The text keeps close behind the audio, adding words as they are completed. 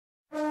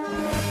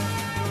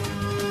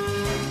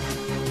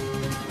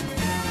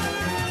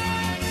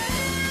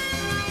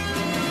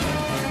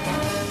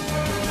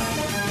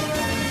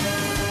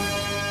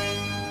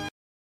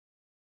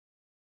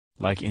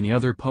Like any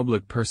other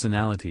public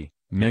personality,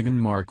 Meghan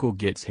Markle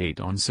gets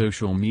hate on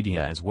social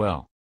media as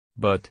well.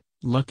 But,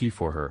 lucky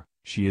for her,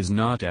 she is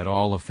not at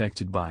all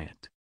affected by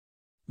it.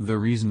 The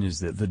reason is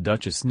that the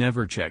Duchess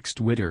never checks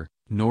Twitter,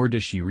 nor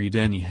does she read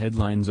any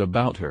headlines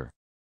about her.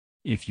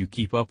 If you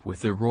keep up with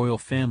the royal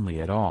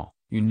family at all,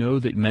 you know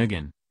that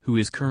Meghan, who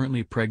is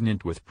currently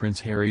pregnant with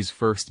Prince Harry's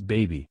first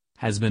baby,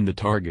 has been the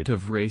target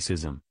of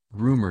racism,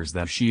 rumors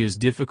that she is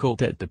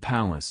difficult at the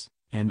palace,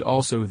 and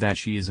also that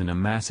she is in a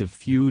massive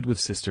feud with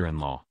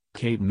sister-in-law,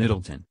 Kate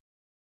Middleton.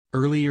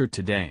 Earlier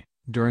today,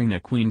 during a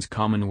Queen's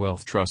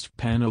Commonwealth Trust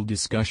panel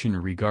discussion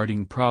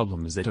regarding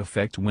problems that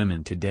affect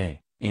women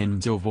today,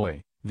 Anne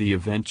Savoy, the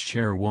event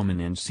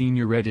chairwoman and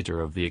senior editor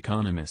of The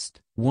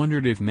Economist,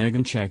 wondered if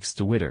Meghan checks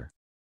Twitter.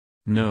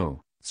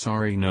 "No,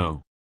 sorry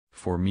no.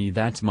 For me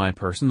that's my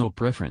personal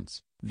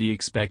preference," the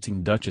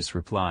expecting Duchess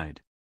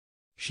replied.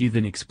 She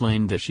then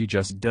explained that she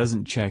just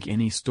doesn't check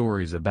any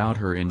stories about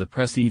her in the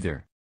press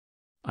either.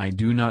 "I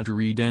do not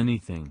read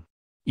anything.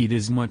 It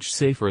is much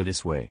safer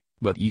this way,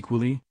 but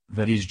equally,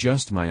 that is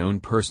just my own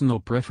personal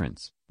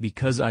preference,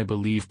 because I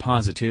believe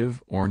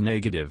positive or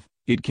negative,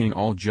 it can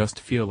all just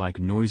feel like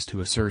noise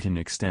to a certain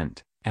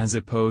extent, as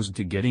opposed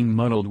to getting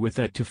muddled with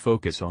that to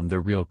focus on the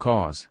real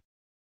cause.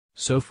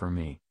 So for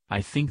me,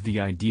 I think the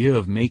idea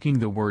of making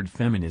the word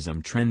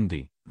feminism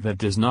trendy, that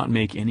does not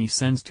make any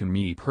sense to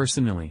me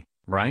personally,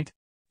 right?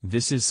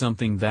 This is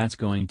something that's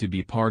going to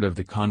be part of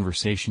the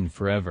conversation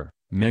forever,"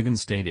 Meghan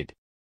stated.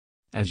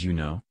 As you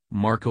know,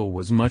 Markle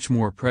was much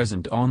more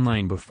present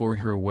online before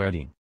her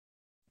wedding.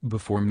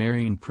 Before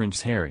marrying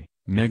Prince Harry,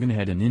 Meghan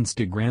had an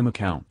Instagram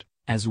account,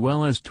 as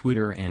well as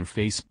Twitter and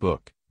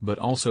Facebook, but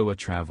also a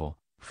travel,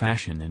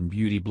 fashion and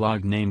beauty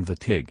blog named The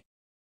Tig.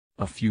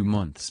 A few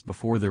months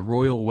before the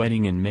royal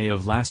wedding in May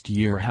of last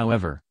year,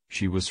 however,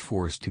 she was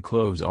forced to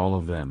close all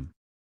of them.